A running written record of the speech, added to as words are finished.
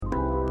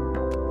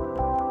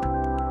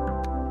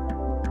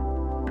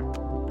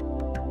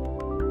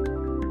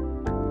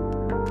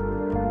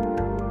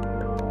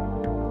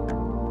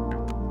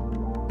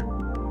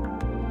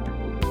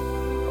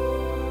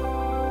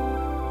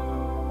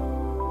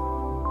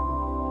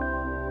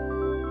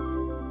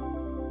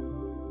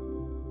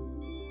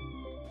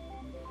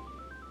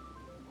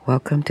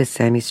Welcome to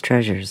Sammy's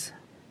Treasures,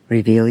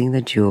 Revealing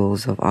the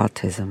Jewels of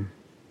Autism.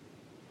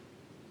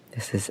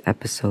 This is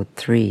episode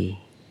 3,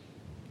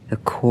 The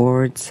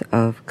Chords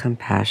of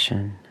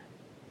Compassion.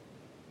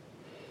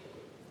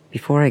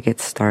 Before I get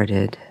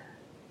started,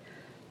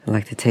 I'd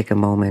like to take a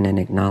moment and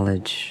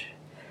acknowledge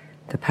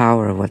the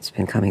power of what's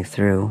been coming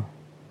through.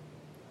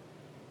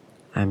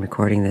 I'm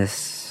recording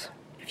this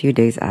a few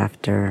days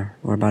after,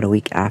 or about a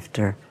week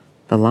after,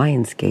 the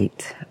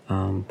Lionsgate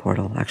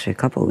portal, actually a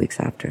couple of weeks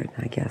after it,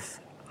 I guess,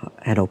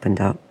 had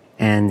opened up,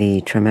 and the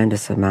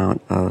tremendous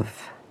amount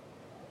of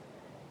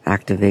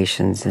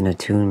activations and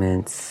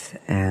attunements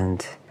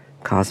and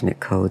cosmic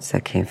codes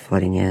that came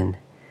flooding in.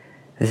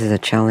 This is a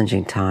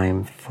challenging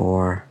time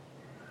for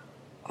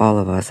all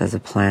of us as a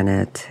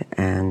planet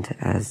and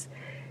as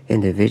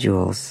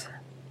individuals.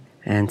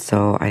 And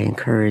so I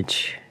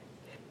encourage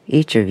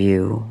each of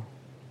you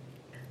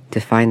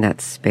to find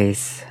that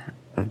space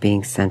of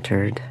being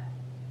centered,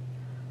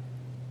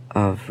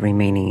 of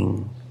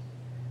remaining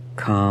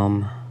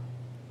calm,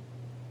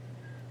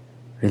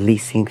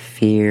 releasing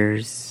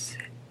fears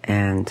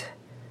and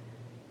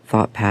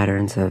thought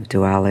patterns of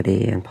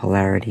duality and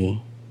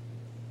polarity,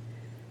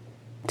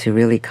 to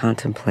really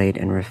contemplate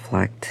and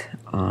reflect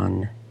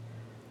on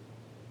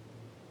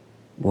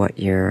what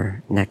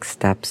your next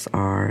steps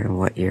are and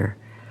what you're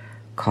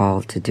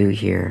called to do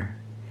here,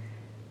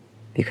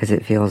 because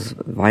it feels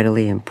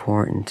vitally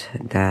important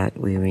that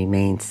we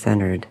remain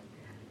centered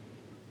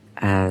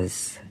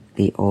as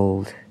the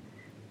old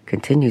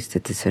continues to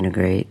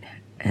disintegrate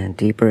and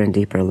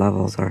deeper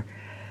levels are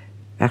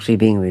actually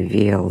being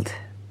revealed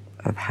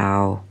of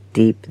how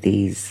deep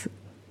these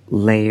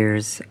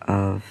layers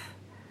of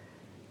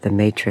the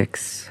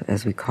matrix,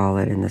 as we call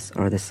it, in this,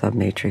 or the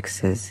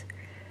sub-matrixes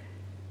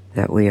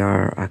that we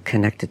are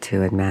connected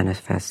to and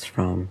manifest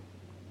from.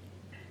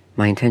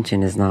 My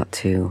intention is not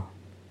to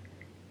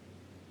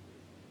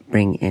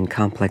bring in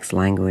complex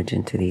language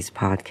into these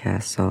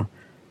podcasts, so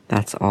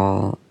that's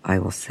all I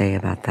will say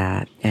about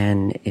that.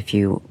 And if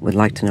you would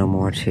like to know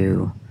more,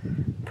 to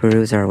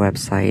peruse our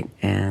website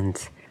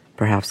and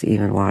perhaps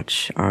even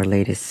watch our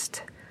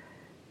latest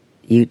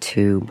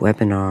YouTube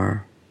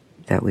webinar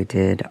that we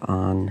did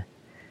on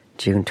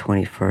June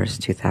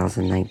 21st,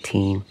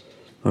 2019,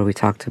 where we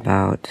talked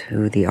about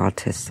who the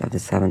autists of the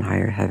 7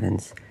 higher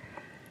heavens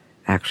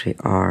actually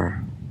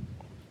are.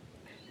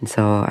 And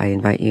so I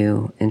invite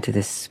you into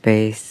this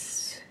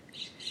space,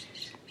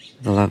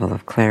 the level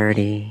of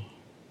clarity,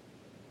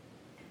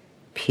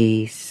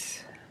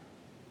 peace,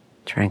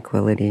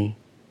 tranquility,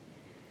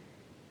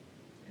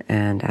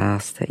 and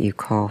ask that you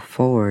call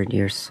forward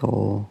your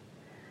soul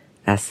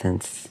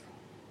essence,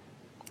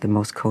 the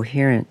most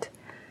coherent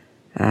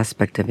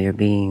aspect of your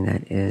being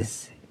that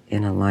is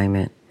in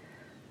alignment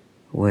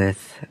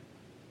with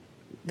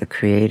the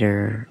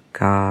Creator,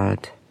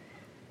 God,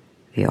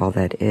 the all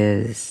that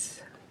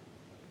is,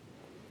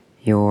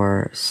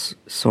 your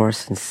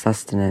source and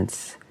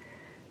sustenance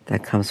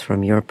that comes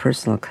from your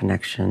personal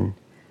connection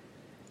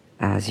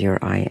as your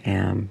I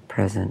am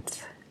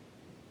presence.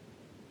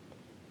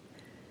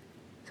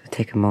 So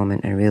take a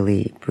moment and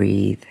really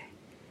breathe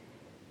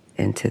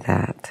into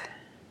that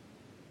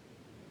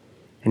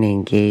and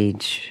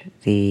engage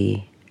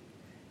the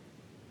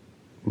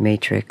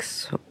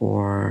matrix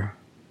or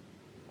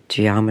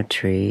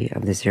geometry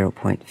of the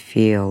 0-point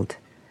field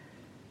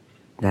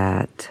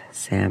that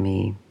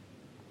Sammy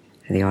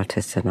and the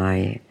autist and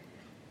I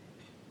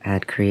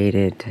had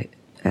created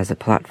as a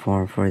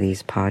platform for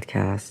these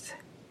podcasts.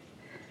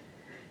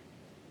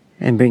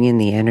 And bring in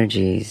the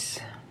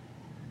energies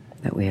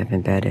that we have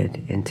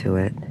embedded into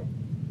it,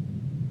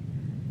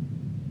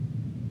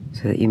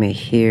 so that you may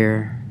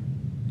hear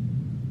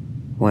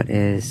what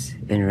is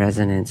in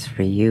resonance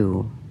for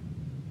you.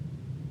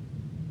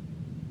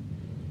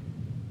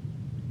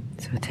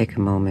 So take a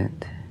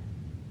moment.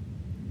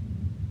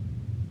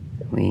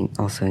 We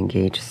also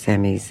engage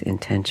Sammy's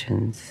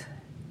intentions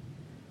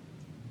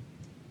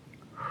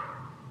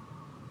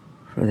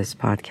for this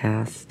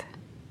podcast.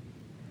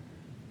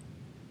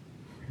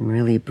 And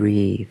really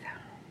breathe.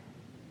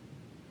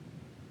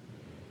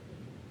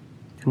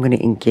 I'm going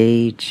to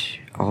engage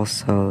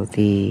also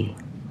the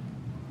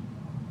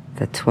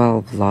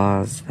 12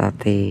 laws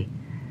that the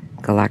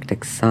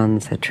Galactic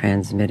Sons had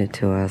transmitted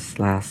to us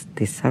last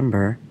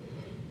December,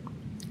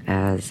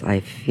 as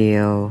I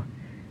feel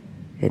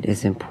it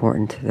is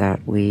important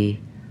that we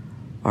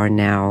are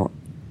now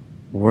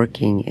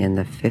working in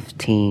the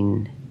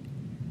 15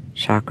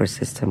 chakra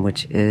system,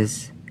 which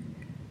is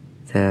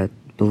the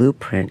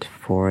blueprint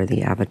for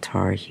the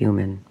avatar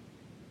human.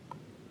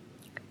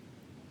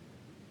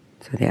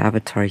 So the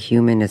avatar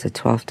human is a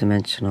 12th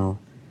dimensional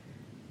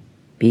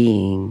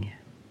being,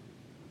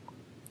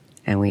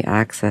 and we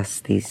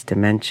access these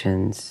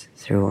dimensions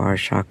through our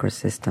chakra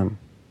system.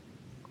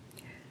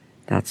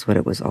 That's what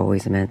it was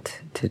always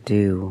meant to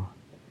do.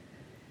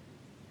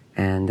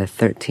 And the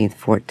 13th,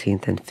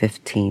 14th, and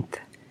 15th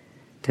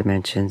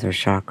dimensions or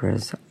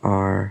chakras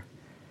are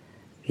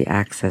the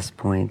access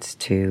points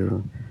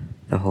to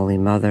the Holy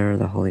Mother,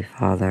 the Holy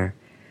Father,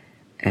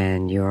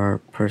 and your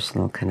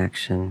personal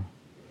connection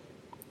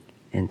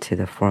into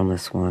the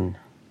formless one.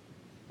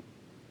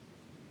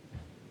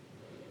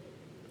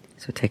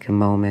 So take a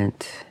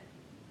moment.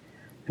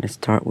 I'm going to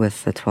start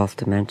with the 12th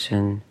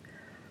dimension,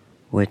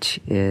 which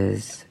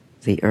is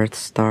the Earth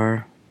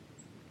star,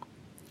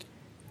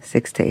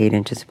 6 to 8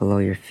 inches below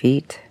your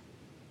feet.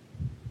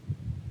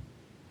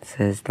 It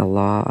says the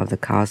law of the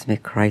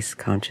cosmic Christ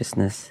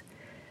consciousness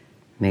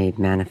made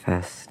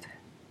manifest.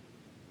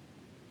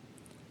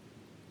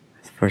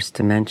 First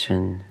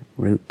dimension,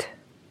 root,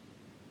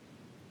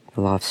 the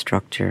law of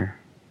structure.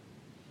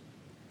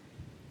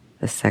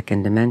 The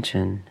second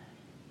dimension,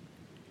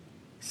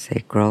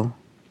 sacral,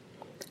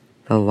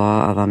 the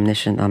law of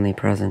omniscient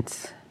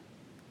omnipresence.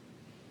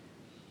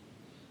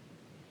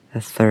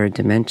 The third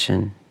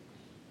dimension,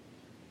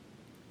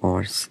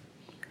 or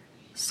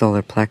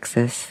solar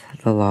plexus,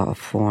 the law of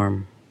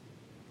form.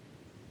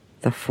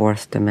 The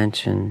fourth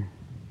dimension,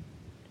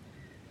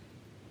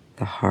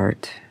 the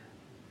heart,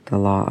 the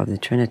law of the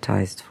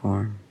trinitized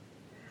form.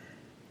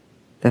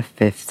 The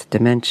fifth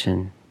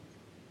dimension,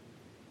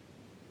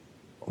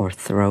 or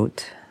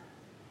throat,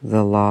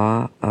 the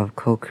law of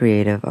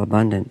co-creative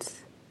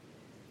abundance.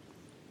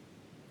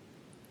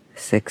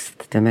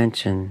 Sixth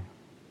dimension,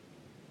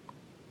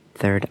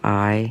 third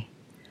eye,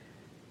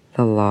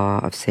 the law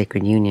of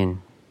sacred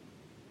union.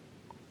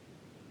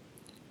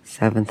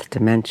 Seventh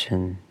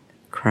dimension,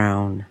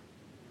 crown,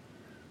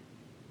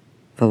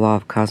 the law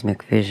of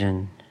cosmic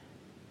vision.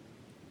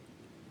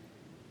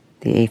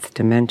 The eighth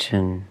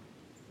dimension,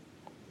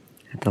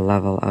 at the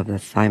level of the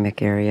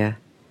thymic area,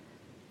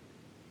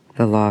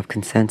 the law of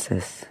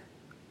consensus.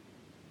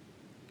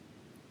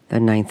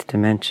 The ninth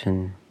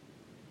dimension,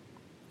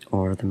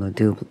 or the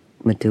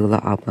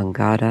medulla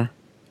oblongata,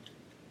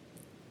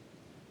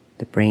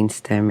 the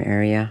brainstem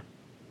area,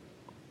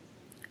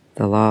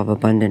 the law of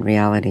abundant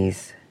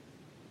realities.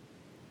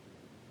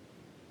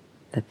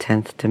 The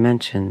 10th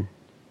dimension,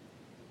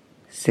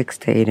 6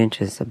 to 8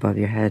 inches above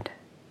your head,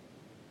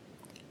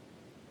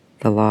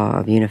 the law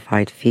of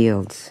unified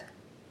fields.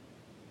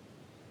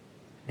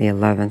 The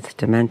 11th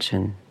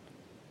dimension,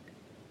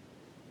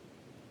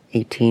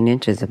 18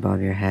 inches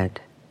above your head,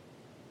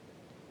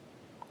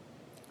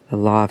 the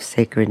law of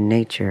sacred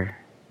nature.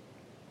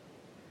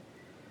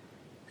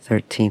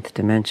 13th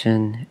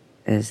dimension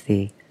is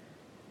the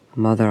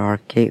Mother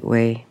Arc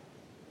Gateway,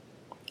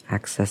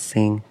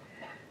 accessing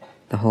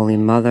the Holy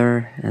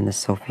Mother and the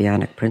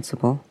Sophianic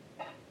principle.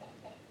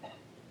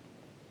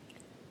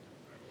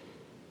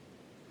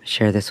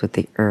 Share this with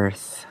the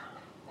earth.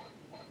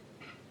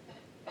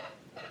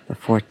 The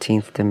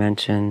 14th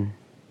dimension,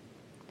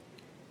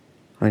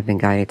 we've been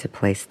guided to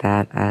place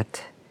that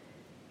at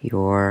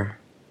your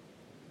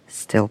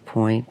still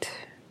point,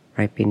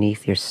 right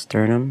beneath your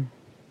sternum.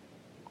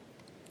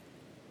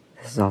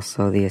 This is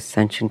also the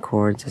ascension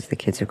cords, as the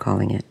kids are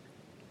calling it.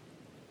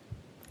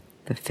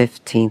 The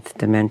 15th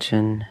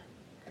dimension,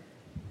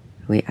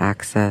 we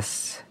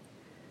access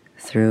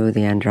through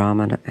the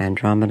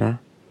Andromeda,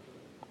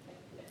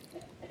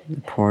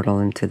 the portal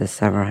into the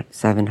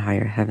seven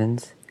higher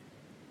heavens.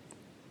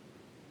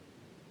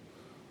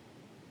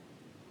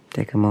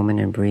 Take a moment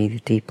and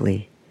breathe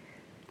deeply.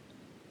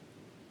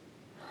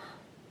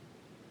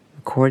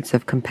 The cords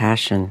of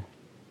compassion.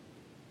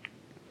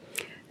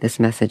 This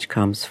message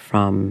comes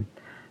from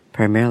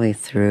primarily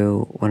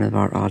through one of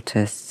our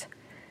autists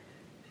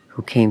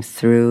who came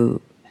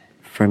through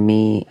for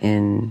me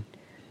in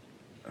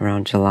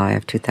around July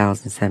of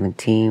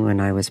 2017 when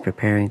I was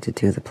preparing to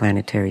do the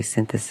Planetary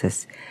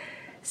Synthesis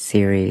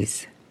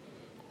series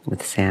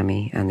with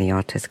Sammy and the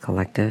Autist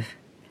Collective.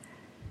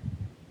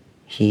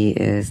 He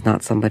is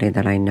not somebody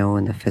that I know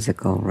in the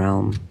physical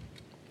realm.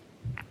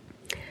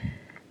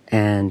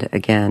 And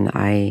again,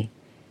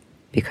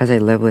 because I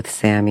live with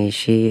Sammy,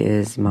 she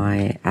is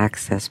my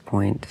access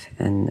point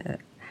and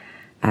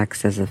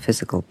acts as a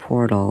physical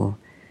portal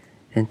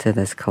into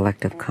this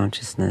collective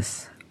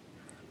consciousness.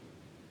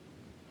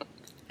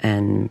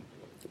 And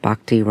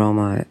Bhakti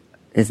Roma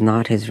is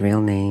not his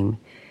real name.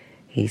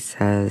 He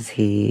says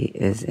he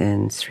is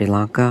in Sri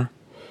Lanka,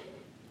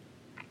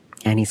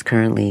 and he's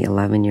currently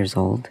 11 years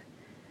old.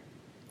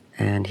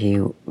 And he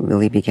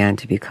really began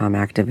to become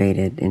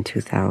activated in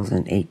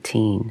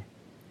 2018.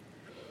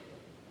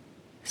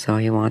 So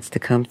he wants to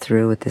come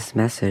through with this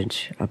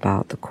message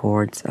about the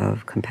cords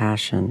of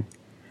compassion.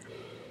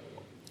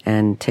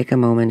 And take a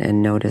moment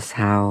and notice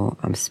how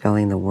I'm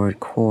spelling the word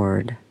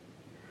cord.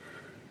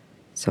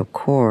 So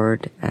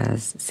chord,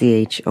 as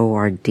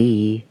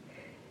C-H-O-R-D,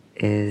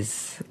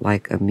 is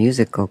like a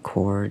musical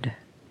chord,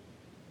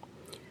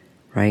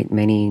 right?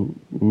 Many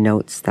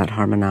notes that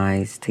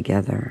harmonize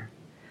together.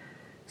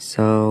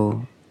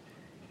 So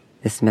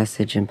this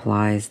message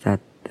implies that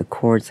the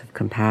cords of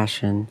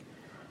compassion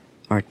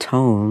are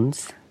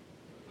tones,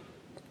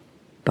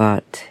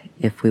 but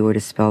if we were to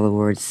spell the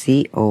word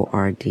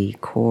C-O-R-D,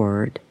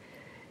 cord,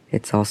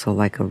 it's also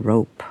like a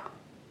rope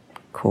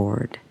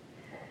cord.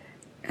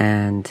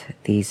 And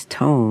these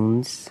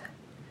tones,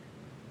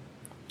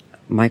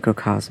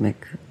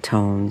 microcosmic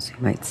tones, you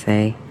might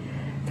say,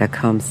 that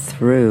come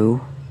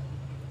through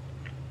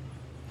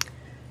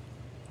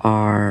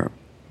are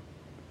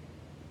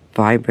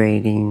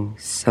vibrating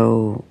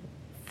so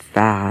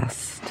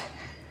fast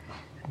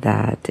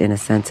that, in a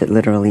sense, it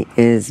literally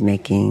is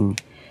making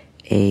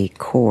a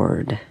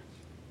cord,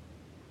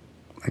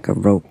 like a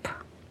rope.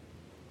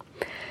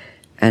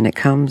 And it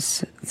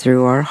comes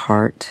through our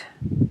heart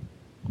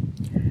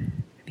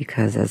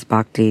because, as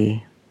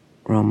Bhakti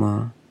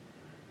Roma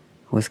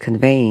was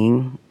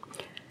conveying,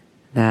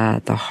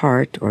 that the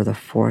heart, or the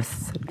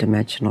fourth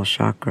dimensional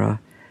chakra,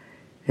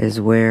 is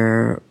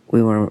where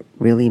we were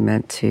really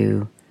meant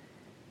to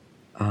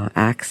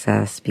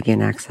begin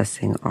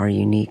accessing our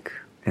unique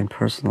and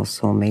personal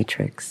soul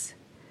matrix.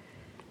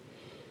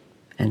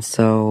 And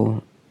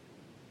so,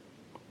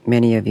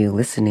 many of you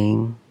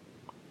listening,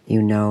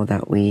 you know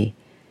that we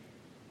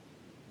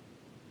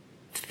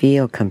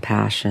feel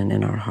compassion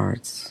in our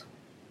hearts.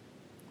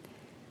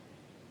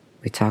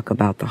 We talk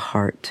about the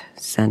heart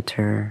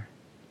center,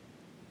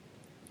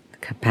 the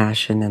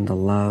compassion and the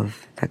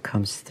love that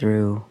comes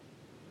through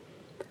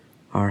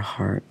our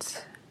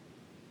hearts.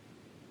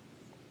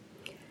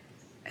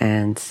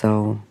 And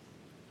so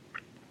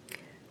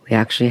we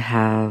actually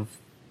have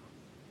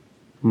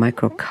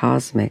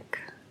microcosmic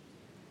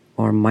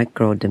or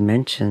micro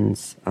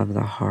dimensions of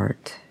the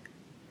heart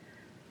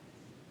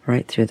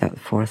right through that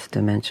fourth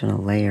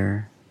dimensional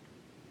layer,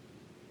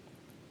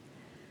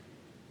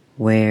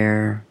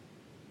 where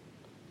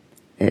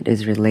it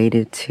is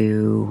related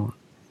to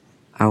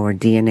our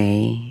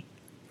DNA,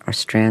 our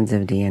strands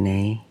of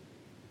DNA,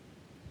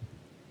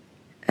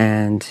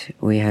 and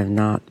we have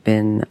not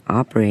been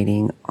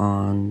operating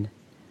on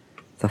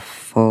the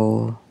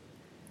full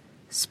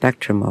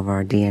spectrum of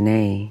our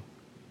DNA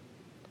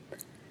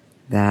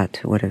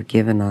that would have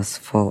given us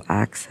full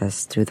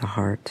access through the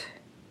heart.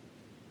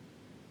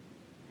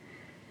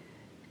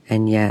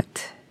 And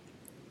yet,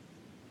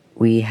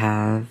 we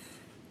have,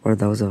 or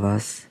those of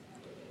us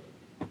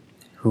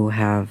who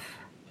have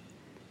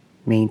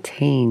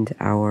maintained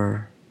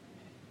our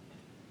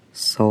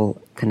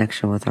soul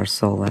connection with our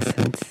soul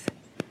essence,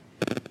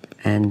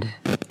 and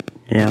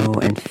know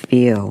and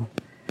feel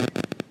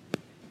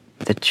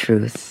the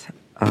truth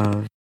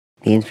of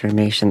the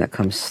information that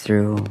comes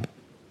through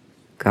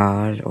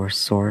God or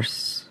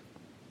Source,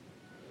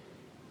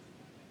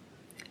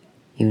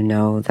 you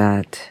know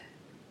that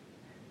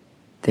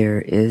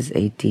there is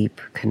a deep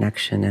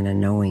connection and a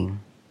knowing.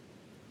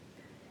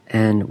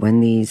 And when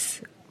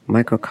these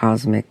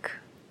microcosmic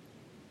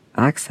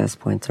access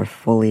points are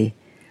fully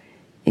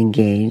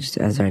engaged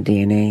as our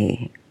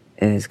DNA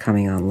is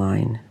coming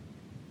online,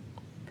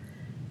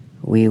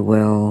 we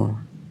will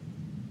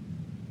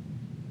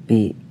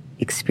be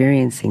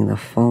experiencing the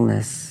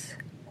fullness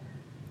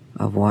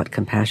of what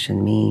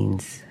compassion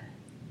means,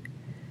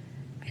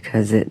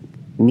 because it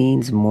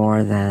means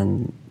more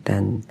than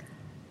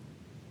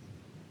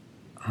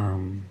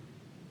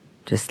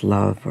just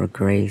love or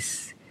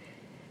grace.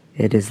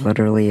 It is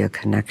literally a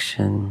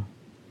connection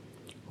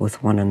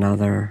with one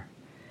another.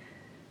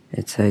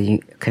 It's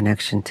a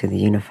connection to the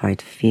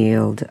unified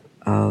field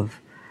of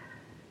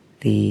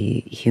the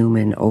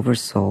human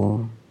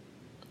oversoul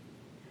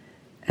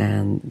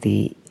and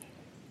the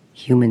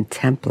human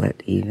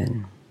template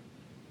even.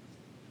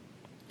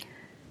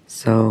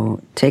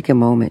 So take a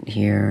moment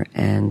here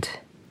and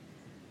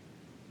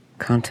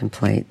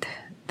contemplate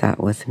that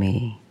with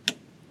me.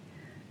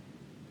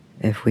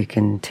 If we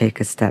can take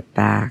a step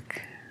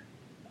back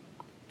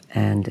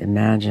and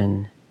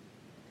imagine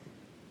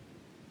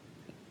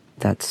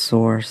that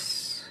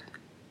Source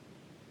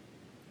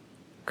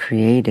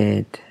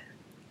created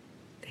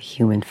the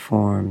human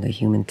form, the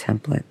human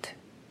template,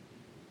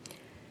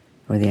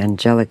 or the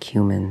angelic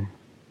human,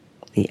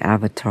 the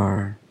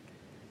avatar,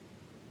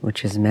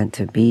 which is meant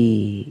to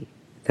be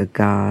the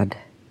God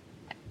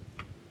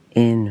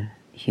in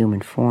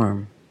human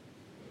form.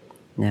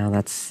 Now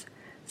that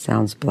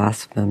sounds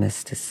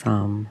blasphemous to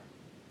some,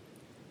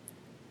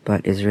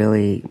 but is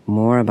really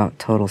more about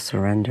total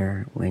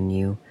surrender when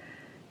you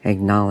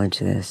acknowledge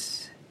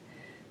this.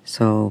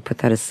 So put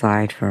that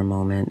aside for a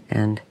moment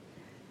and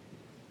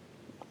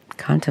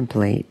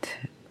contemplate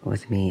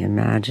with me.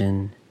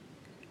 Imagine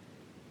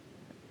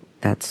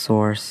that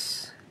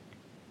Source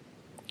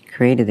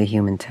created the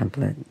human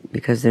template,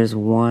 because there's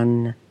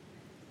one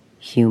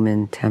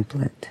human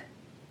template.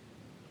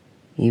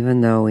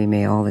 Even though we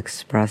may all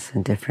express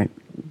in different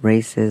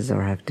races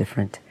or have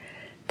different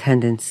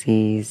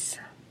tendencies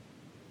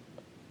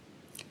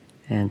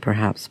and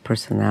perhaps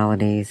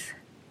personalities,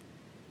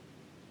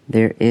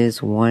 there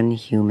is one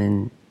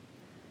human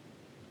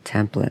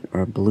template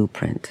or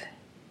blueprint.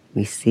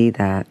 We see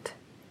that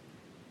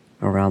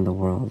around the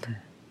world.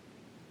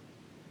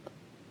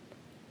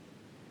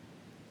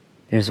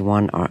 There's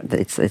one,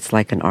 it's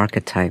like an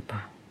archetype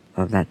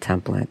of that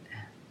template.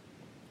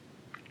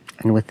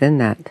 And within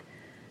that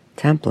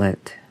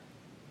template,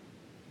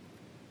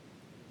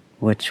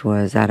 which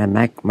was at a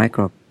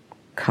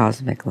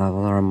microcosmic level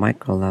or a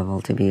micro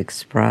level to be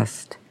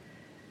expressed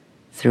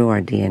through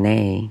our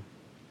DNA,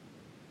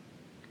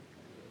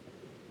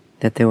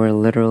 that there were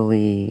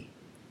literally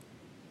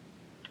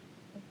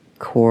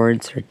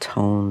chords or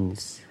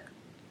tones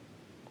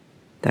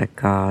that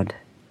God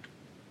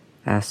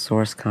as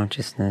Source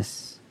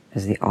Consciousness,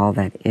 as the all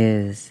that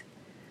is,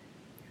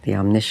 the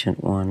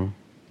omniscient one,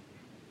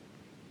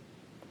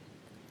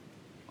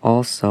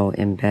 also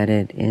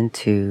embedded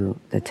into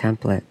the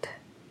template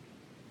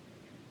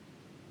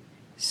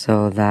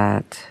so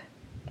that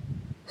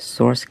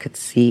Source could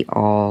see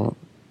all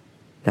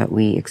that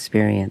we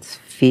experience,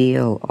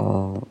 feel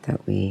all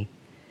that we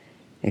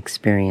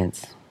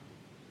experience.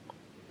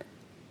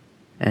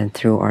 And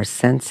through our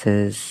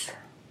senses,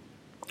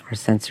 our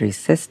sensory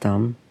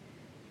system,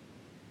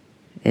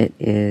 it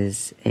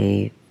is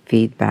a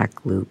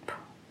feedback loop,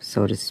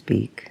 so to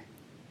speak.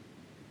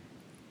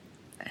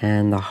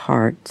 And the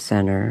heart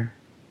center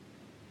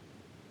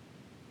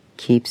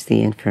keeps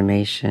the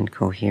information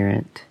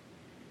coherent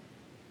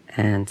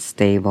and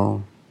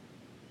stable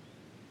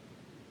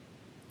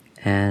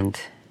and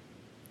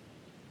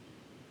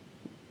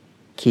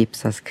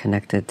keeps us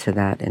connected to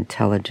that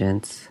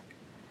intelligence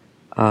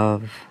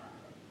of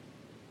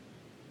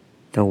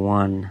the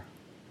One.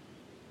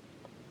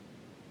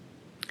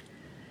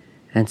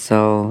 And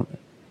so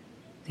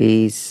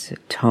these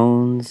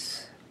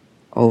tones,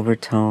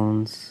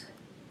 overtones,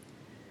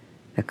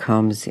 that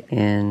comes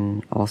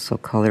in also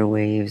color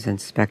waves and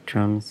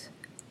spectrums,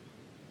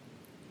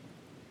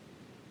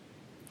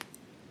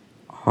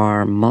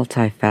 are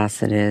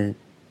multifaceted,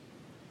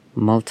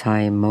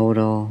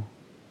 multimodal,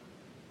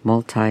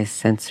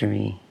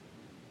 multisensory.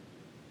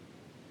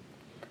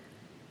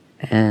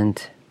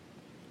 And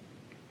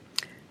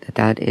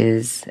that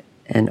is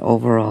an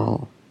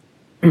overall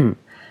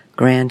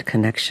grand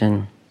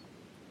connection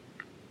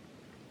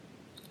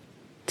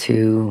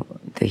to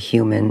the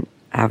human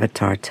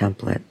avatar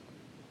template.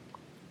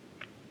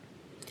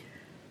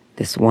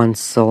 This one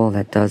soul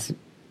that does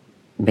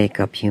make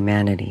up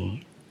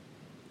humanity,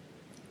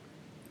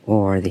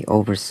 or the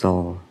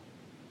oversoul,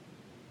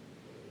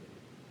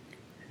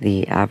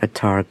 the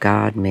avatar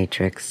God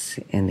matrix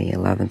in the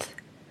 11th,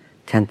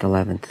 10th,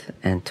 11th,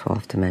 and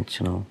 12th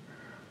dimensional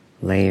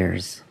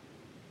layers.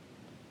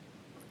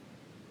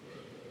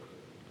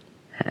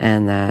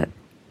 And that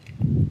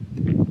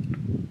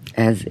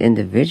as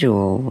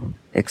individual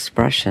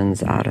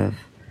expressions out of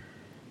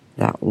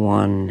that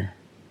one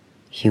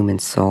human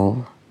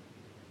soul,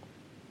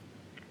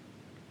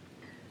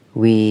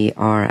 we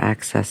are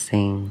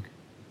accessing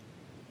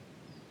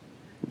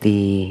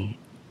the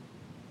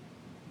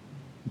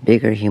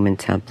bigger human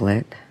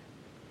template,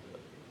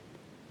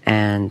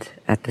 and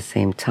at the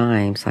same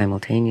time,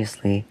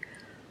 simultaneously,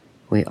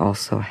 we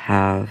also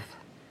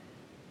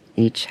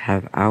each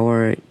have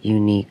our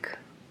unique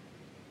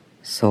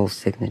soul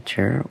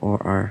signature,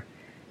 or our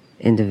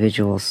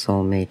individual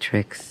soul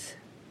matrix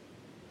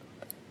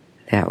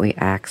that we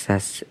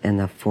access in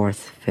the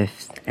 4th,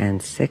 5th, and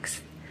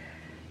 6th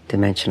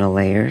dimensional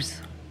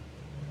layers.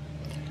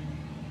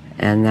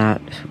 And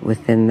that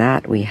within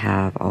that we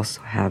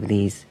also have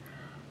these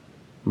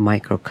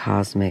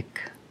microcosmic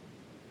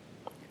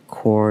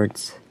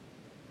chords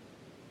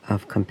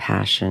of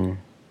compassion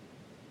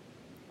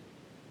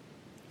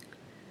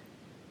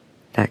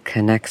that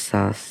connects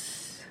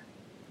us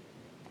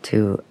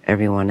to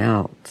everyone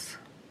else.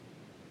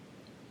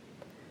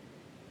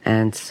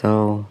 And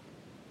so,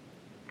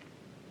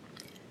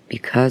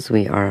 because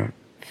we are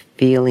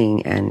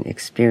feeling and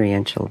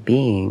experiential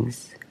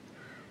beings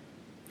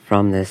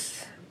from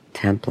this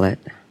template,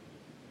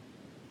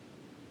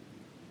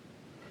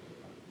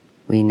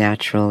 we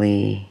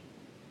naturally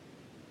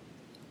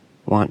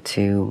want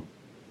to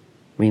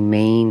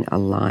remain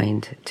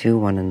aligned to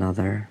one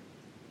another.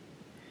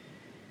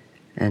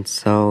 And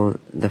so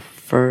the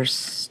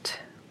first,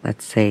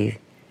 let's say,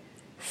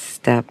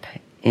 step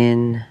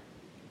in,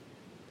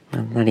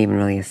 well, not even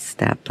really a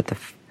step, but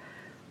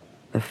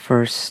the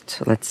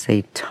first, let's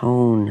say,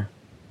 tone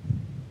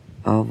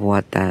of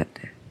what that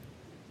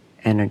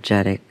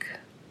energetic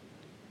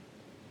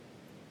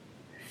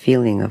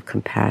feeling of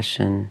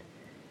compassion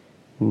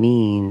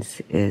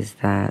means is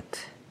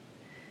that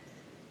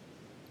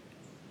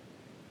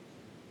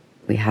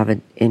we have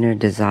an inner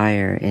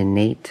desire,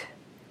 innate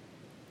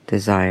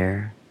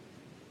desire,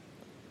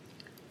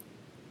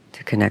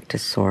 to connect to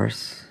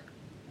Source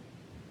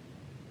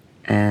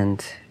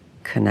and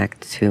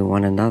connect to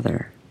one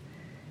another,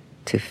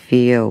 to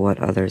feel what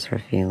others are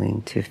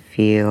feeling, to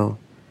feel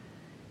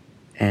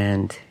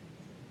and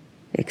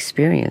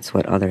experience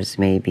what others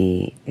may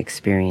be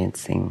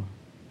experiencing.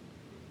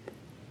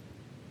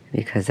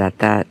 Because at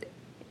that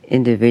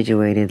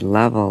individuated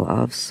level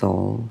of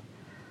soul,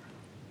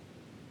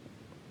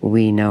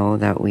 we know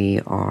that we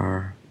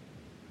are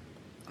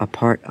a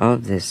part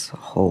of this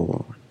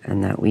whole,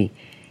 and that we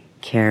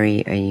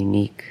carry a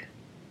unique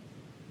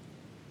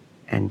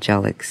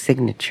angelic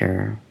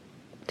signature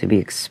to be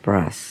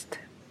expressed.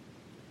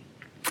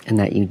 And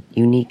that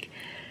unique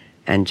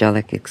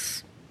angelic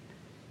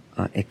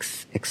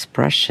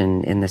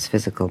expression in this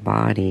physical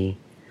body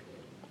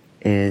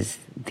is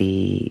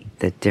the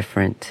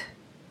different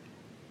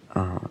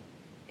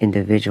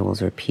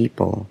individuals or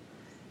people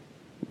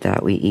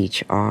that we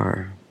each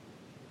are,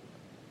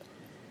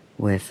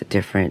 with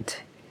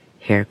different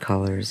hair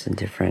colors and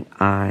different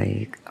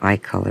eye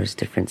colors,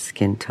 different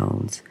skin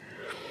tones.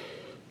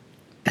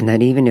 And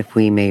that even if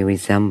we may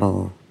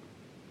resemble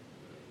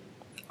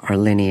our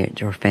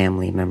lineage or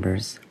family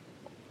members,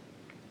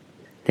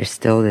 there's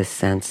still this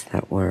sense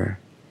that we're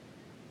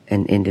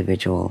an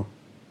individual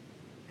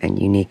and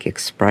unique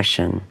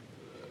expression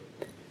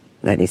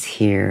that is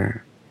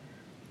here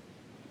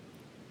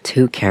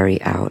to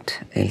carry out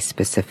a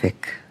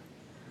specific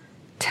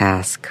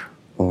task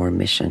or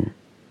mission.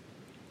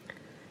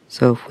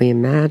 So if we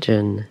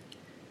imagine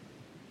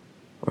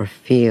or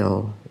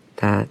feel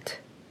that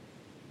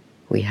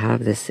we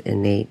have this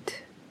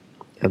innate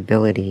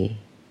ability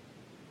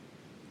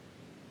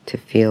to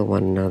feel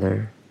one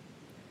another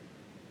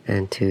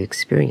and to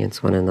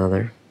experience one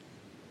another,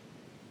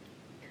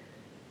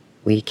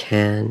 we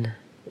can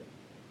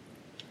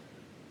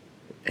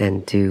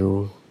and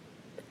do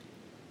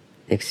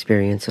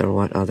experience or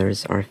what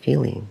others are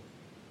feeling.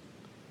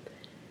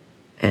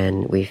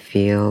 And we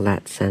feel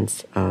that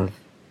sense of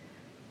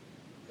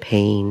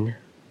pain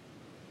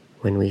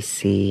when we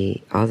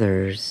see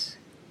others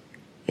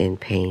in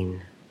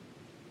pain.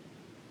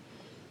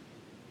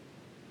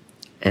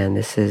 And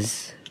this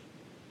is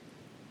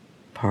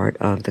part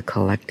of the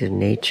collective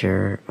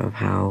nature of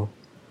how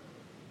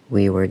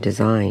we were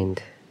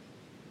designed.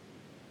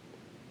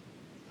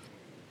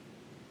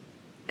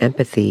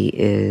 Empathy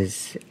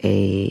is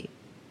a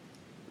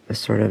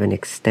sort of an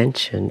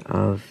extension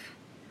of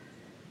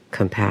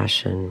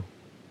compassion.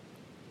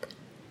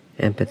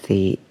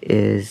 Empathy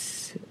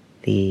is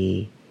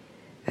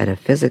at a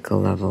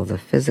physical level, the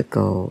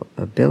physical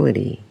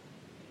ability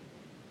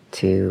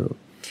to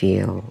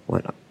feel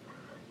what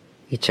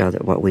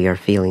we are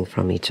feeling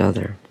from each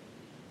other.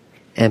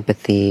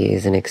 Empathy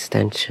is an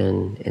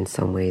extension in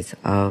some ways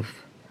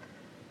of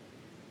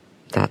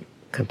that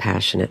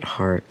compassionate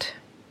heart.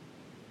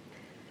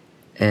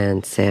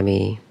 And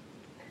Sammy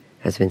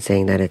has been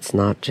saying that it's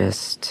not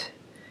just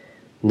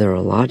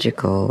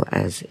neurological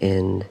as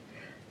in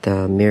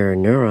the mirror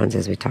neurons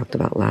as we talked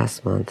about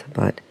last month,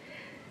 but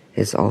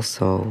is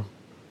also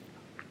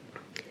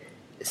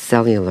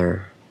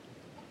cellular.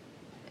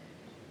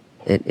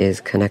 It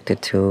is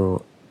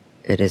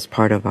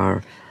part of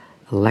our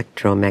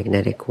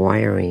electromagnetic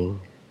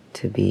wiring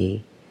to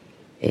be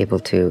able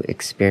to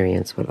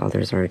experience what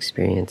others are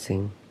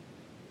experiencing.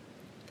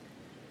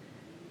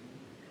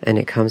 And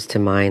it comes to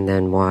mind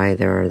then why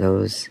there are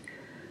those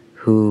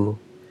who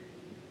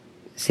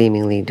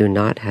seemingly do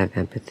not have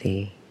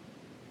empathy.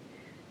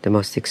 The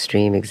most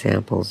extreme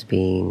examples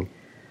being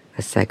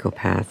a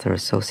psychopath or a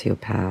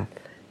sociopath.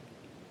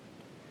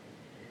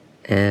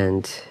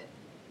 And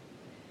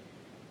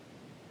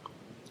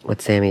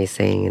what Sammy is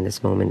saying in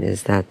this moment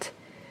is that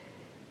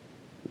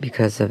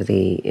because of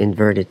the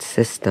inverted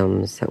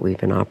systems that we've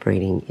been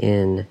operating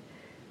in,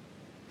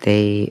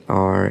 they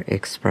are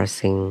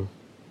expressing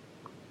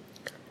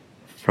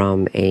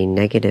from a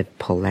negative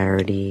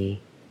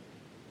polarity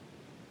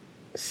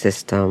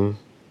system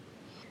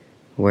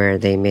where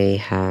they may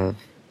have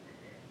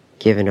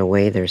given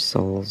away their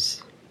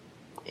souls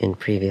in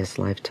previous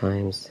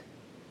lifetimes,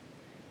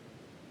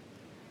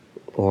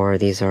 or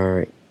these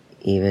are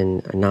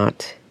even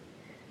not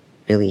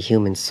really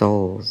human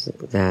souls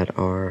that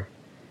are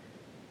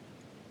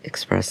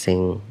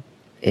expressing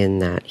in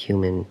that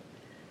human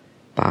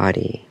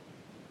body,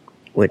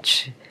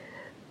 which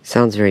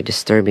sounds very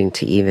disturbing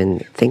to even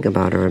think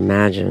about or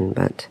imagine,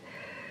 but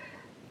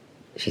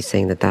she's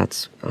saying that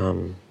that's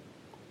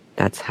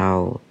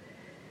how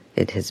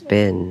it has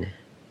been.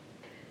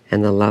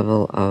 And the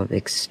level of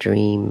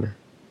extreme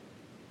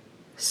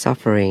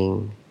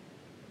suffering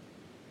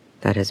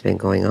that has been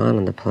going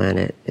on the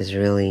planet is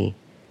really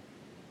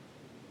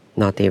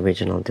not the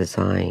original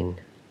design.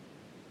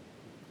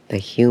 The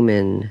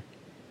human,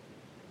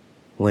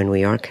 when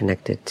we are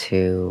connected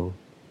to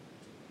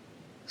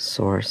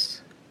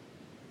Source,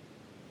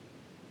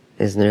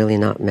 is really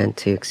not meant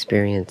to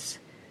experience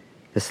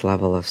this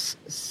level of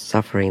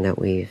suffering that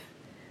we've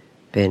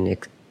been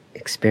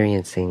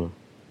experiencing.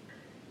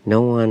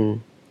 No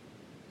one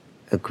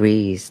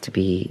agrees to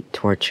be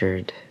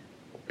tortured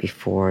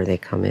before they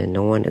come in.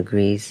 No one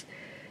agrees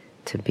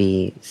to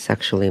be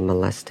sexually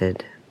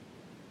molested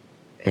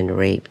and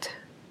raped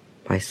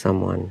by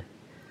someone.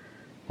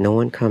 No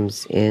one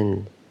comes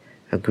in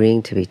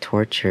agreeing to be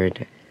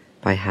tortured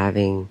by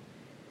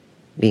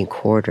being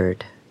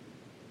quartered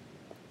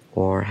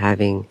or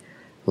having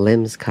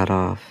limbs cut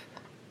off.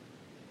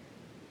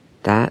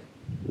 That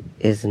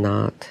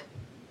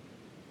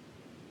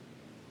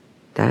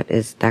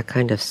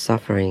kind of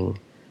suffering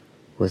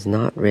was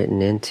not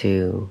written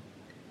into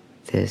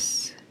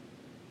this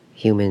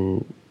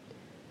human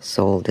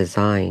soul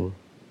design.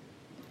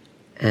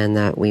 And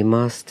that we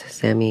must,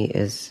 Sammy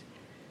is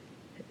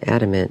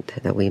adamant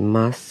that we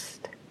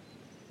must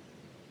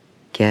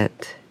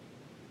get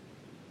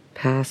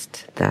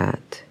past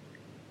that.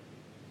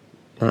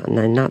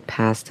 Not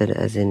past it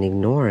as in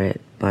ignore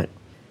it, but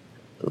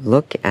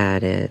look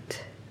at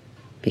it,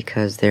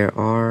 because there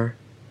are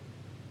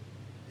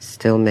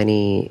still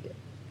many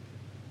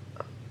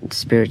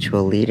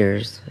spiritual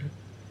leaders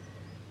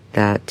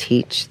that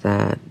teach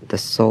that the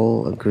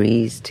soul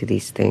agrees to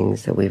these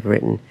things, that we've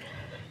written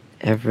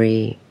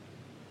every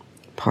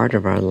part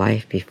of our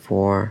life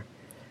before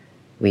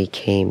we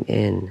came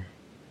in.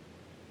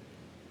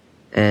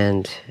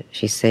 And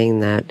she's saying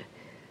that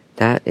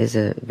that is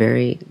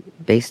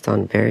based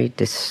on very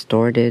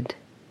distorted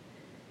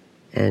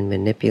and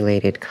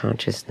manipulated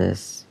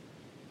consciousness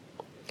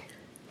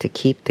to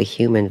keep the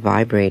human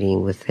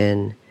vibrating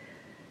within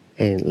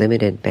a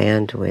limited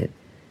bandwidth,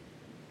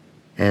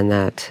 and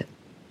that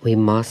we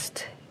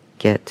must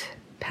get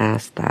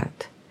past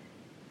that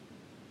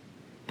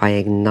by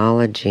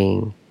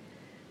acknowledging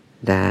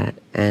that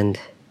and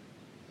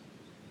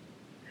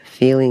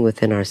feeling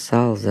within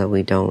ourselves that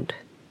we don't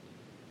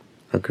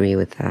agree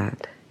with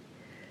that.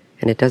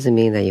 And it doesn't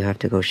mean that you have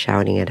to go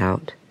shouting it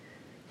out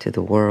to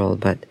the world,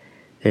 but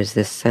there's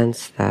this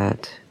sense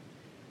that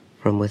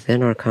from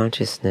within our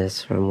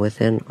consciousness, from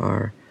within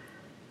our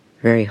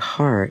very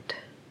heart,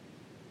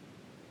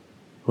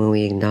 when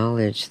we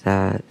acknowledge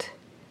that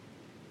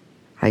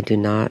I do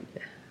not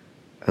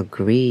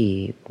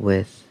agree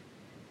with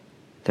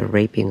the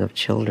raping of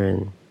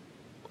children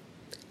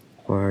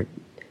or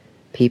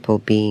people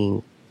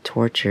being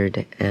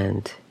tortured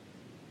and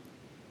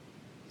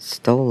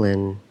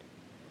stolen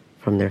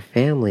from their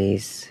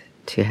families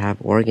to have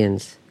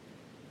organs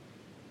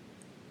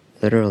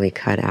literally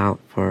cut out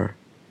for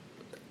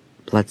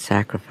blood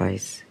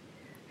sacrifice.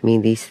 I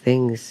mean, these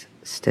things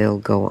still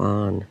go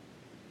on.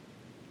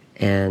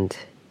 And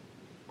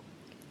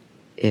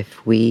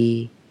if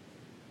we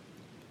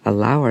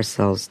allow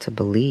ourselves to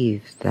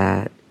believe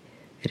that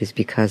it is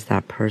because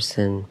that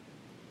person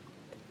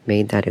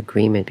made that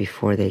agreement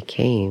before they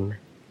came,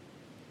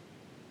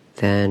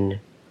 then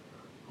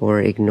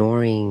we're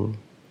ignoring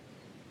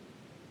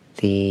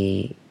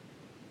the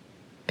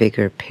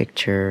bigger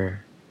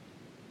picture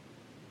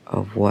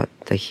of what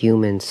the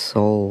human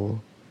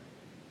soul,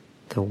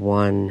 the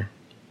one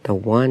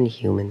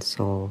human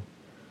soul,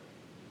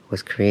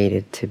 was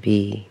created to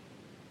be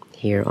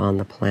here on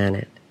the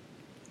planet.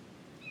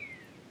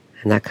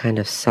 And that kind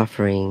of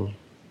suffering,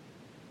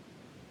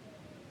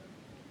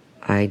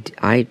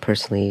 I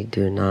personally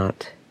do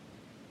not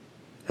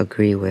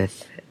agree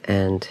with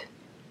and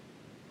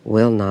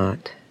will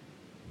not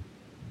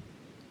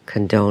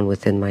condone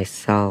within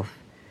myself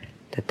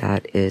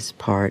that is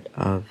part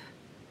of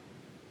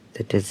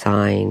the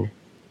design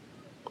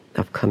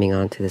of coming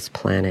onto this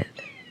planet.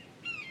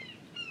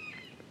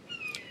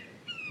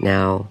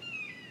 Now,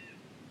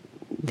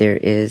 there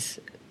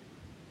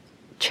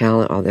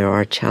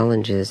are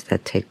challenges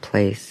that take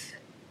place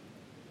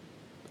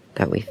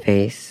that we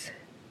face,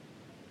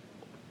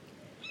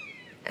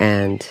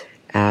 and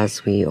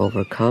as we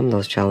overcome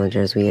those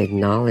challenges, we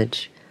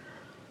acknowledge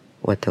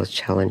what those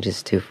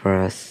challenges do for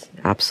us.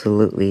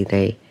 Absolutely,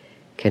 they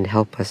can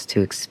help us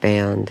to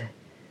expand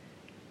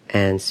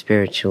and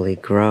spiritually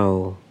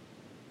grow.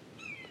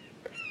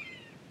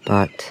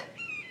 But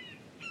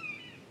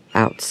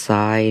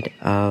outside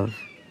of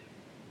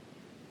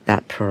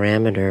that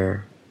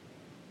parameter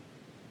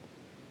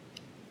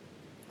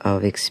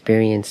of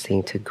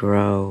experiencing to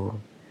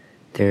grow,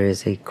 there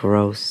is a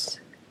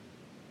gross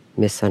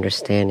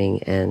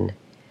misunderstanding and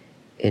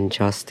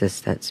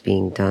injustice that's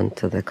being done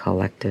to the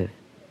collective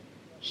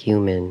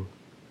human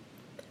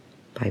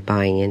by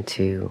buying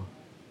into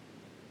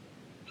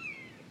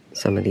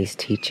some of these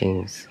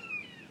teachings.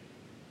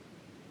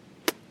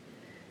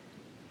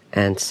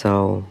 And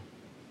so,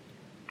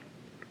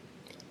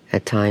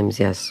 at times,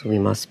 yes, we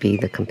must be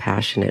the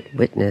compassionate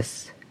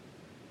witness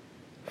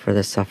for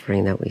the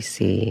suffering that we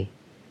see,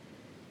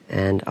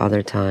 and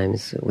other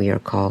times we are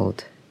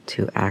called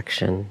to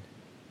action.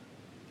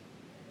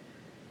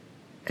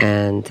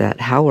 And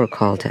that how we're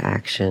called to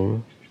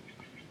action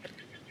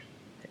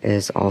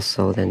is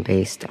also then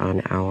based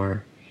on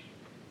our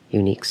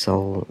unique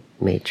soul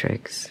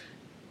matrix.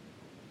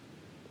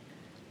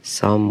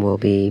 Some will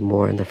be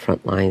more in the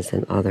front lines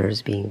than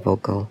others, being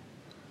vocal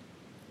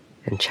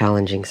and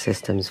challenging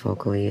systems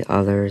vocally.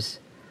 Others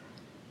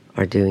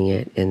are doing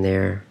it in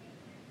their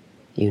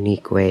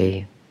unique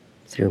way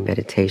through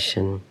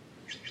meditation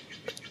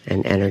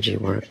and energy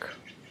work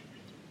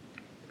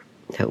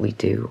that we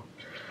do.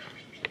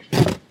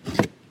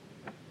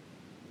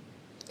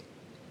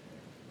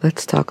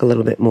 Let's talk a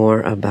little bit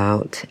more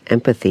about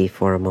empathy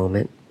for a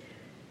moment.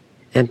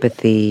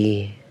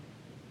 Empathy,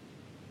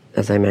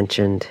 as I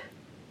mentioned,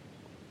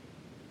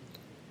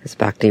 as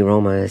Bhakti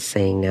Roma is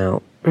saying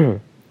now,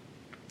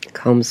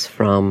 comes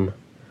from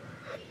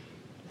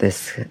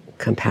this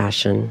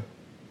compassion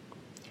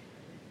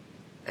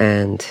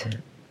and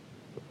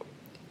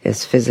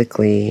is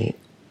physically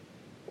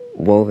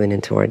woven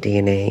into our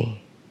DNA,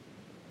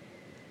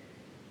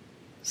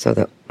 so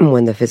that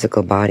when the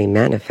physical body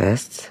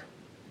manifests,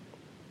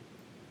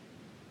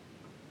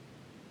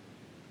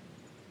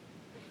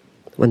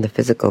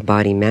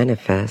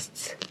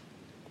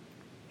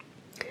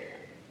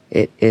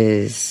 it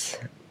is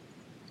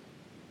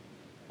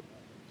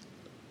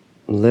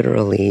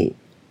literally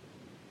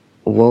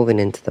woven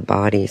into the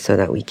body so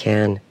that we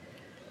can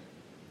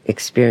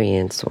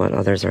experience what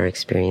others are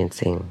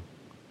experiencing.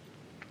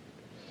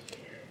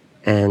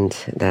 and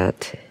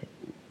that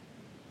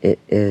it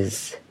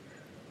is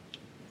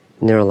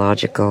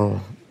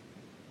neurological,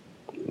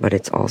 but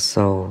it's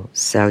also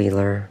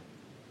cellular.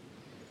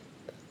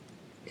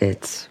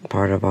 It's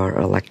part of our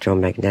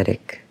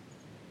electromagnetic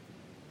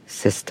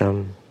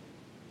system.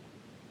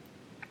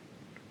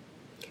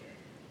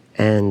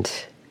 And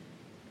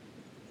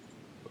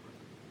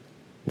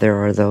there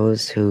are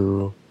those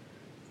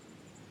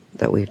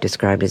that we've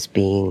described as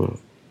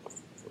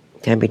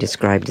can be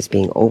described as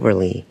being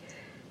overly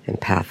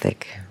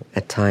empathic,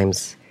 at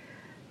times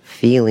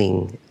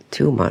feeling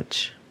too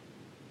much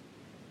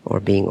or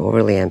being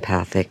overly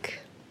empathic.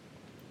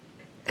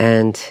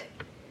 And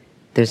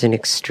there's an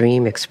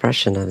extreme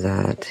expression of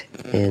that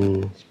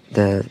in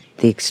the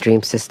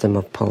extreme system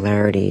of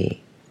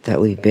polarity that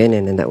we've been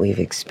in and that we've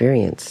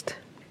experienced.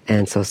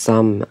 And so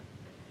some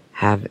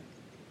have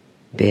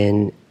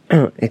been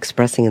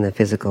expressing in the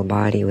physical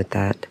body with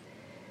that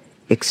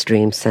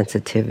extreme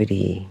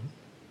sensitivity,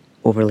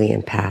 overly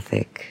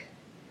empathic.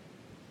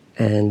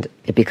 And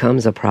it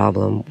becomes a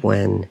problem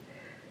when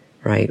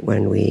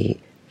we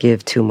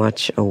give too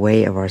much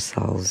away of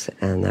ourselves,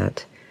 and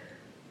that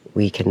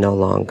we can no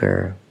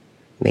longer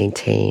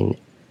maintain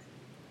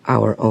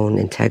our own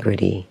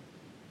integrity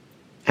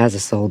as a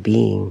soul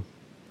being,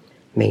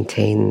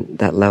 maintain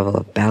that level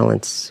of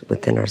balance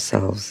within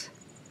ourselves.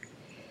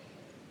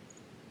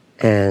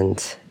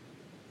 And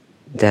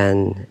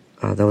then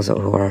those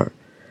who are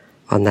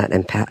on that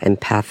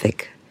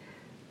empathic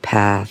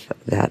path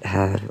that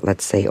have,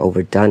 let's say,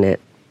 overdone it,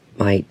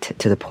 might,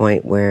 to the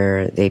point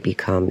where they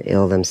become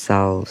ill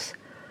themselves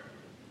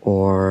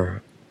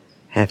or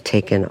have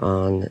taken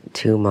on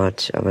too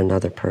much of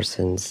another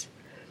person's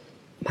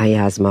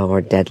miasma or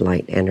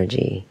deadlight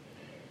energy.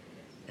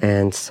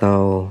 And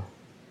so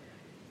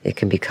it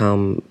can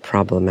become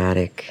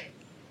problematic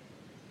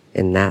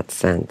in that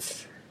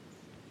sense.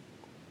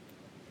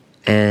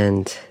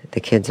 And the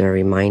kids are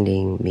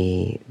reminding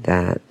me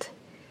that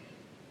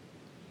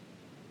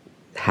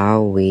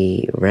how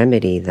we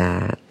remedy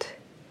that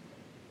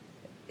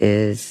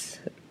is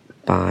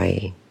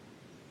by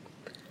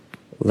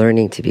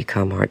learning to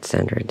become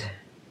heart-centered,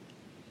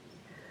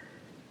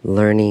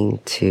 learning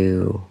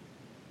to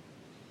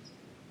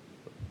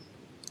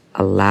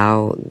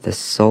allow the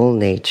soul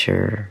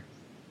nature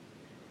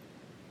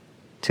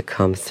to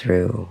come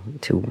through,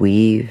 to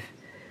weave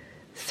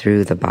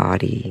through the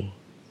body,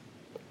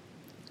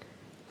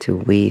 to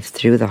weave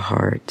through the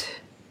heart,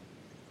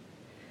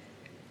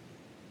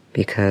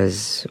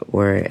 because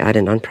we're at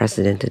an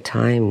unprecedented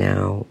time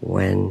now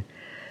when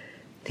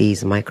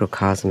these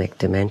microcosmic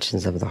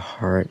dimensions of the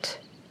heart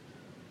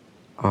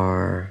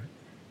are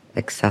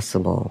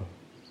accessible.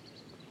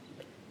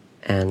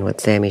 And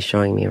what Sammy's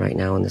showing me right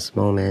now in this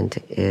moment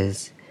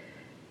is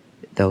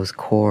those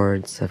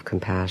chords of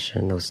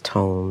compassion, those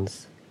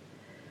tones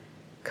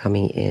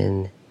coming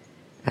in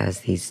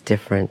as these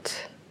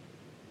different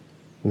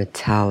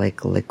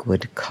metallic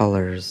liquid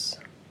colors.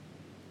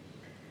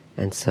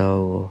 And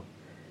so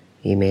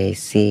you may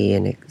see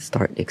and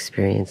start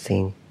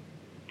experiencing,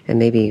 and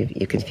maybe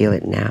you can feel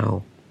it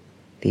now,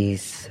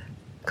 these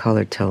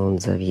color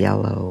tones of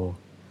yellow,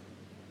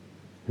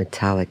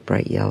 metallic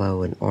bright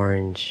yellow and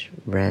orange,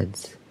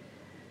 reds,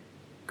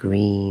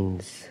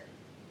 greens,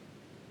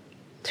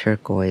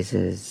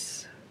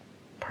 turquoises,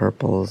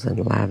 purples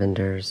and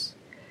lavenders,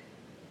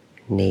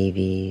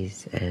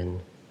 navies, and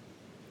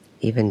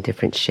even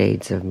different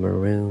shades of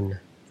maroon.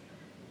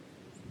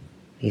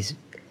 These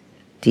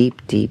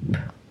deep, deep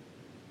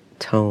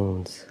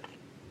tones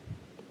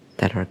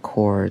that are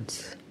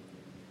chords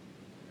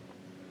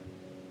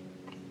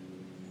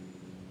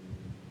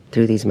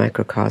through these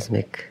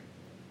microcosmic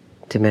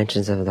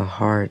dimensions of the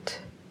heart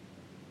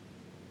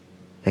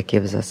that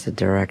gives us a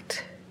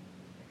direct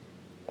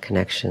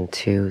connection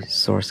to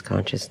source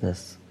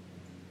consciousness,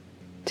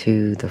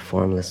 to the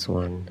formless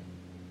one.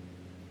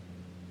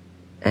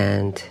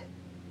 And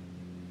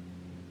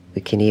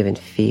we can even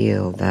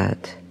feel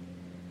that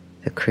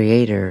the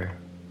Creator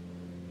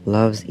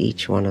loves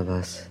each one of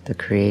us. The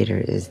Creator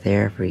is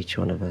there for each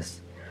one of us.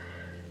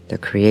 The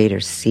Creator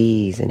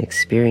sees and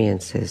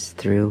experiences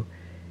through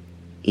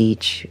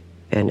each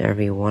and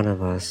every one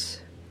of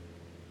us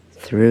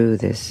through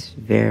this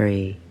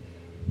very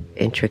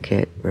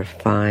intricate,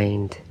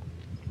 refined,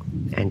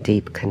 and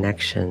deep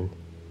connection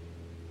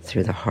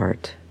through the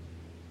heart.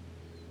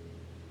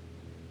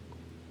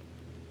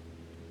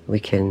 We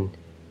can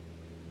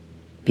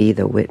be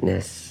the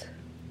witness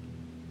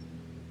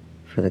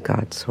for the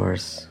God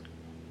Source.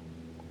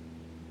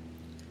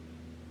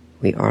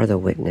 We are the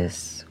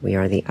witness. We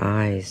are the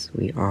eyes.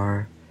 We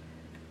are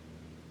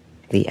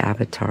the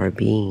avatar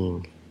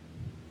being,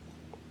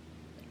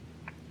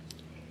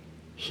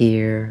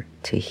 here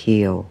to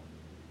heal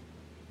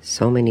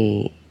so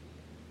many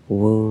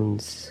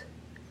wounds,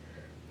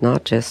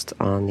 not just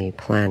on the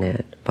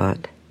planet,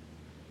 but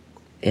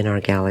in our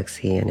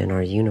galaxy and in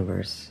our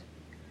universe.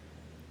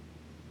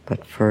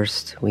 But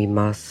first, we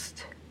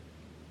must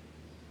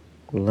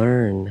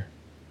learn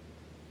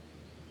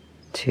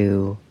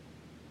to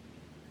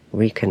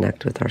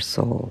reconnect with our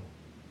soul,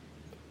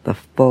 the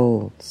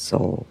full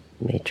soul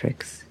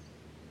matrix,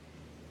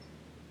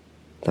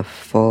 the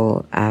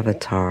full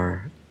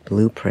avatar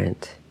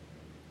blueprint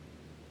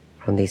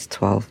from these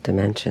 12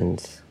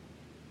 dimensions,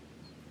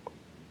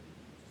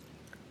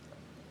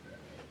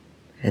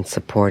 and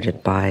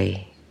supported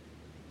by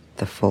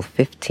the full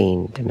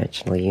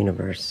 15-dimensional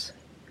universe.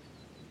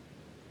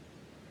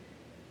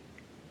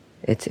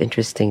 It's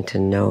interesting to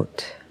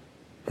note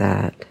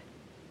that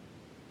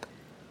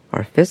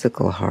our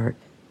physical heart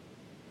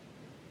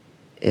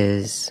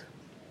is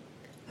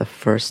the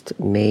first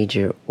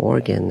major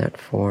organ that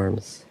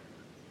forms.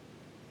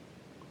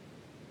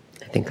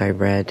 I think I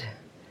read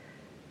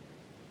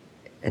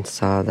and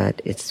saw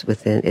that it's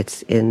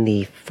in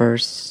the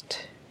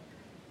first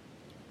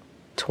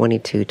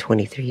 22,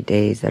 23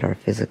 days that our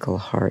physical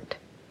heart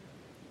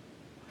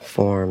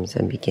forms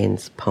and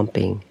begins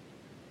pumping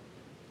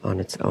on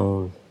its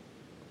own.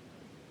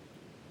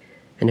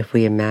 And if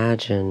we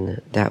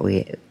imagine that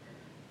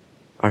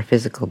our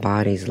physical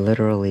bodies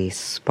literally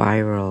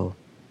spiral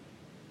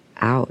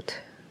out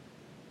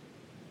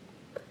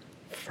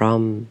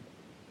from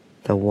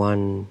the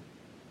one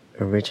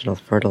original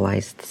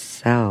fertilized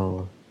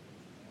cell,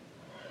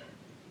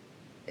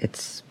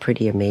 it's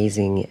pretty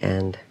amazing,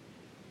 and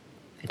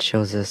it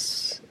shows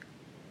us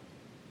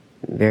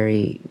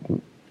very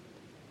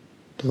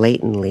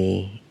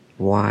blatantly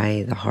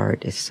why the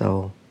heart is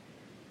so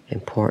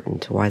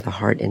important, why the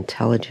heart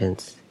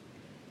intelligence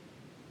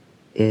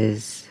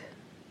is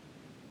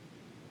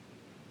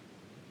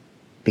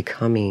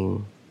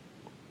becoming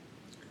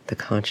the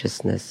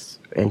consciousness,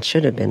 and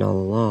should have been all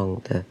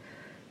along, the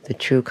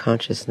true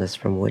consciousness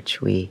from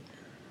which we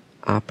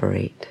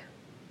operate.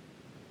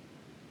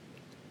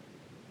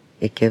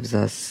 It gives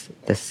us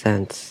the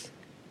sense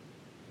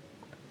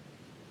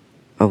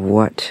of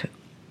what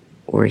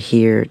we're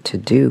here to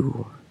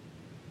do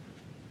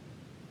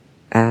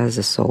as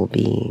a soul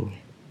being.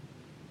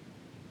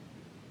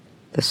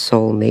 The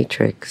soul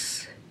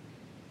matrix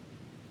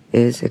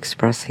is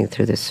expressing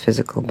through this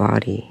physical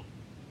body,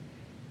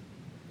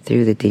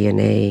 through the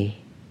DNA,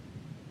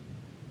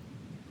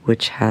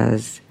 which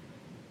has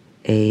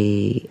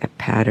a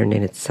pattern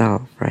in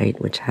itself, right?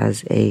 Which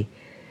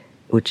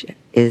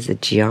is a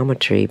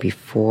geometry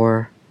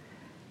before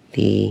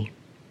the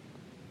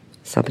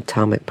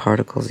subatomic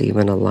particles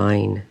even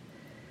align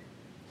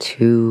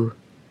to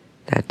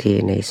that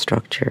DNA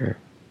structure.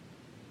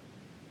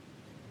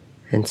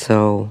 And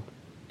so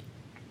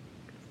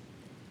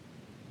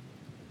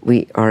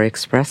we are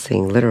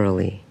expressing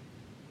literally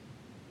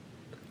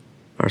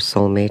our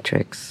soul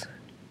matrix.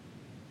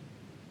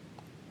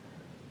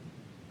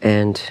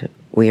 And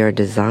we are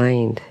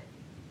designed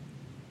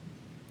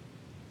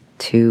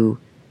to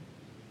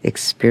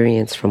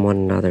experience from one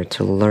another,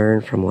 to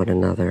learn from one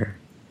another,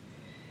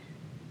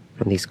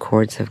 from these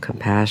cords of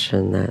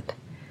compassion that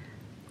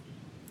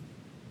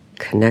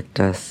connect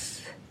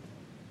us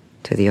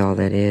to the all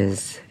that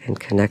is and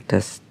connect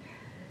us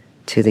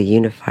to the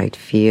unified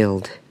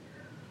field,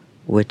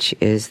 which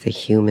is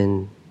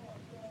the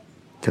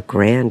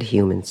grand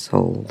human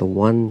soul, the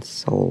one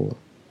soul.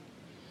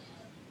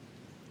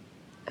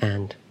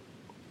 And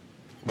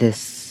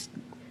this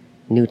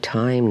new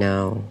time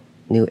now,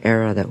 new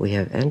era that we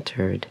have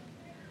entered,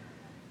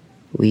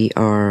 we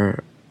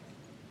are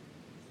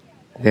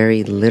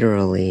very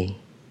literally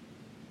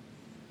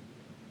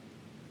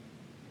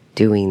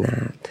doing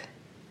that.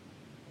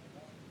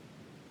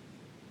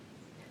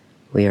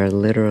 We are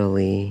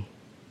literally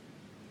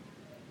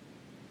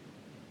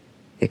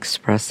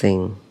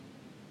expressing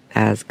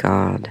as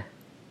God.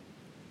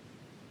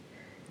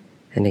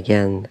 And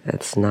again,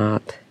 it's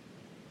not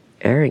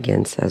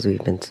arrogance as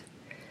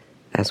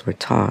we're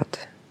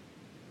taught,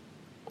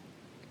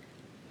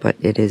 but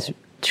it is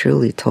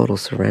truly total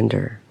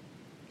surrender.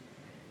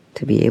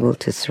 To be able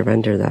to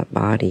surrender that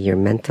body, your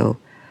mental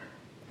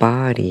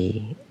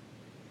body,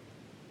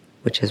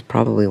 which is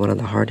probably one of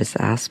the hardest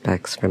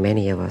aspects for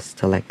many of us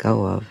to let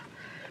go of,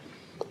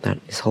 that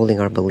is holding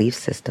our belief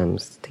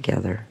systems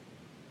together.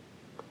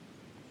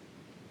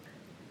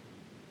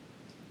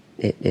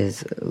 It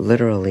is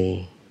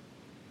literally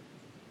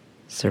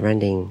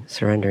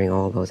surrendering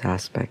all those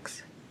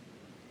aspects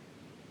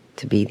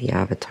to be the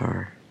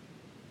avatar.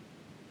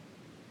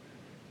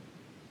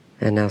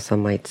 And now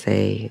some might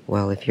say,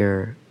 well, if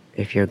you're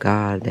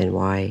God, then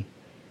why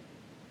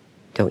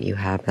don't you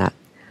have that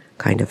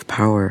kind of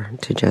power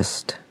to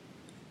just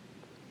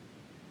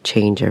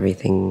change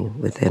everything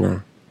within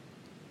a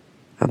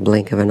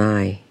blink of an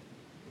eye?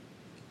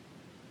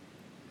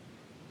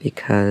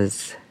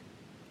 Because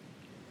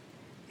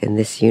in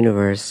this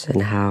universe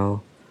and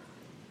how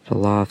the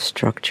law of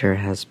structure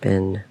has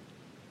been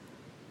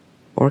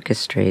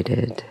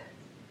orchestrated,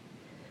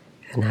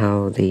 and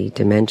how the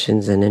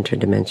dimensions and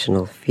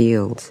interdimensional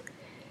fields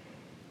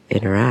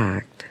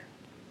interact,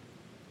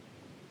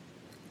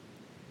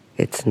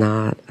 it's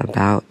not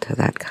about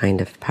that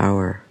kind of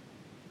power.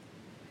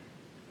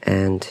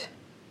 And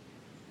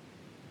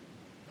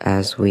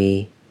as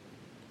we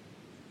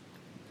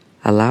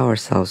allow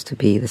ourselves to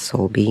be the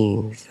soul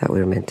beings that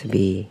we're meant to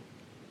be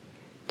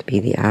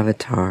the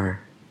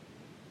avatar,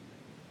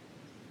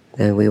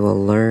 then we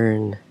will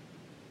learn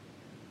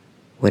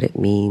what it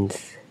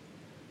means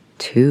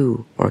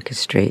to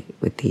orchestrate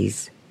with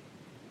these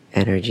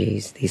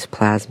energies, these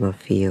plasma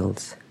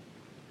fields.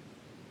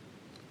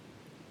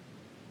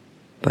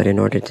 But in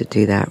order to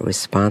do that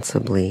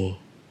responsibly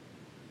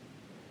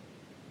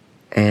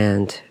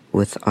and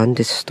with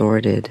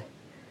undistorted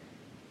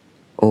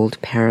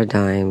old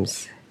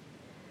paradigms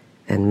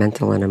and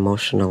mental and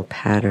emotional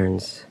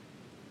patterns,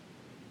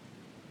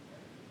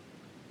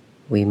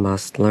 we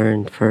must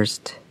learn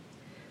first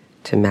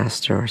to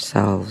master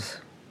ourselves,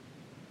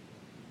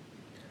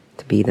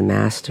 to be the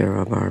master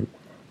of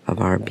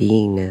our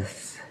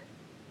beingness,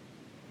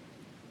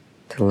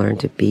 to learn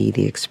to be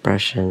the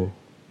expression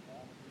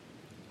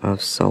of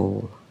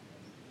soul.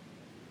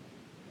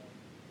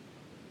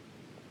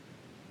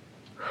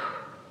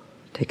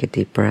 Take a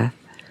deep breath.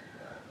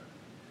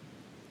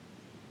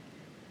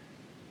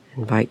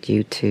 Invite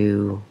you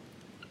to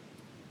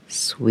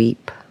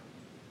sweep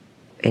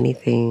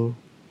anything,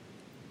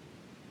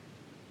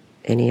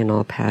 any and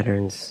all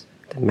patterns,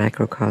 the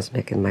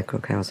macrocosmic and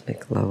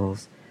microcosmic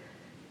levels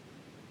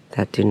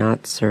that do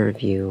not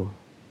serve you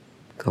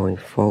going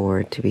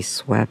forward, to be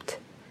swept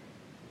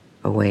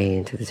away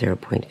into the 0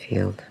 point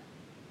field.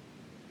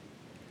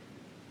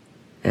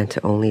 And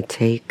to only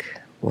take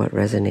what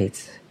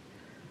resonates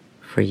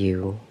for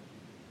you.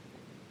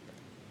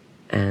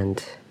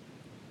 And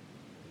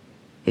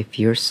if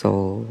your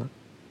soul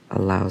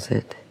allows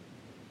it,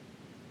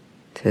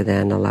 to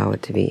then allow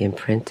it to be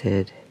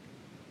imprinted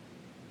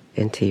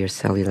into your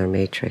cellular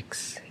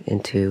matrix,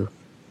 into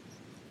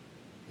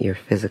your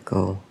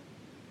physical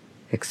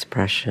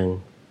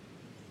expression,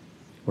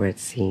 where it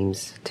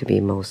seems to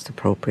be most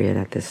appropriate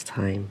at this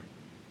time.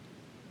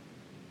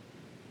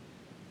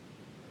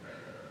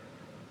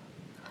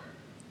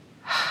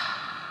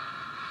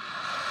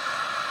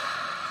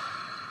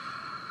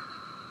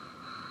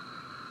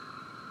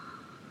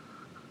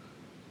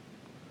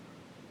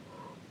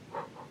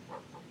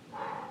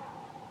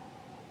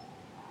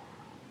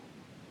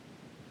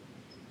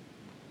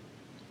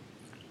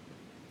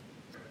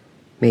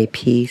 May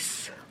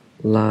peace,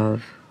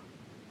 love,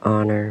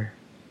 honor,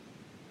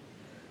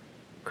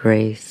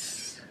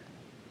 grace,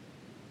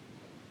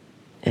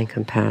 and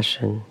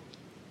compassion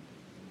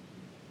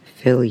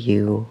fill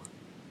you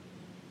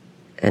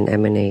and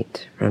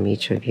emanate from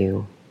each of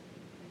you.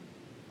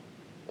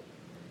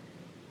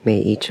 May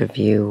each of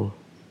you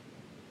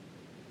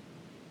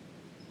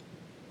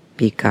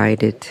be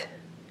guided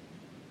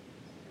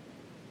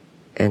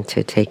and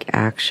to take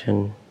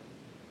action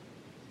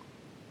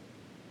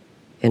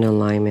in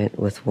alignment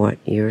with what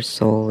your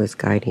soul is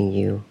guiding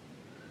you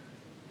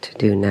to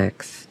do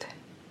next.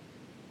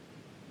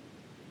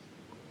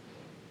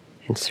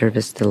 In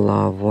service to the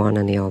law of one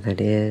and the all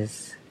that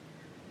is,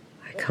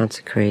 I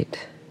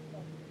consecrate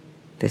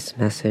this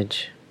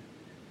message,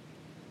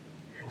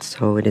 and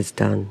so it is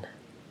done.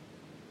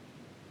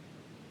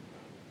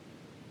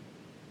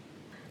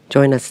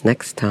 Join us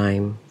next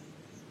time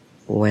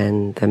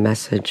when the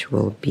message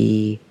will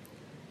be,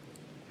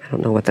 I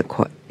don't know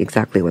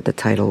exactly what the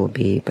title will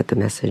be, but the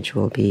message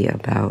will be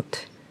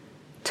about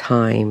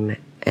time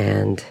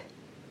and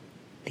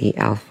the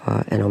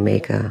Alpha and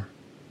Omega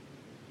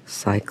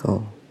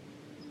cycle,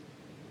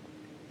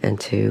 and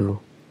to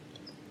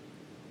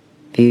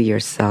view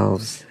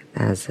yourselves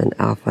as an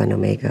Alpha and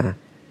Omega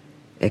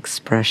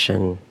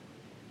expression.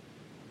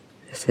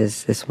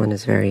 This one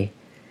is very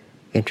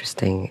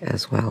interesting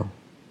as well.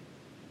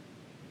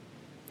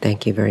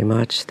 Thank you very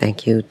much.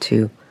 Thank you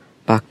to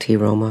Bhakti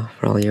Roma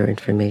for all your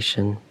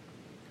information,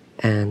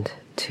 and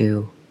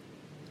to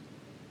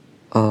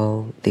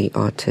all the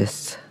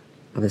autists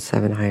of the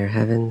 7 higher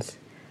heavens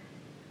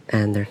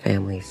and their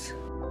families.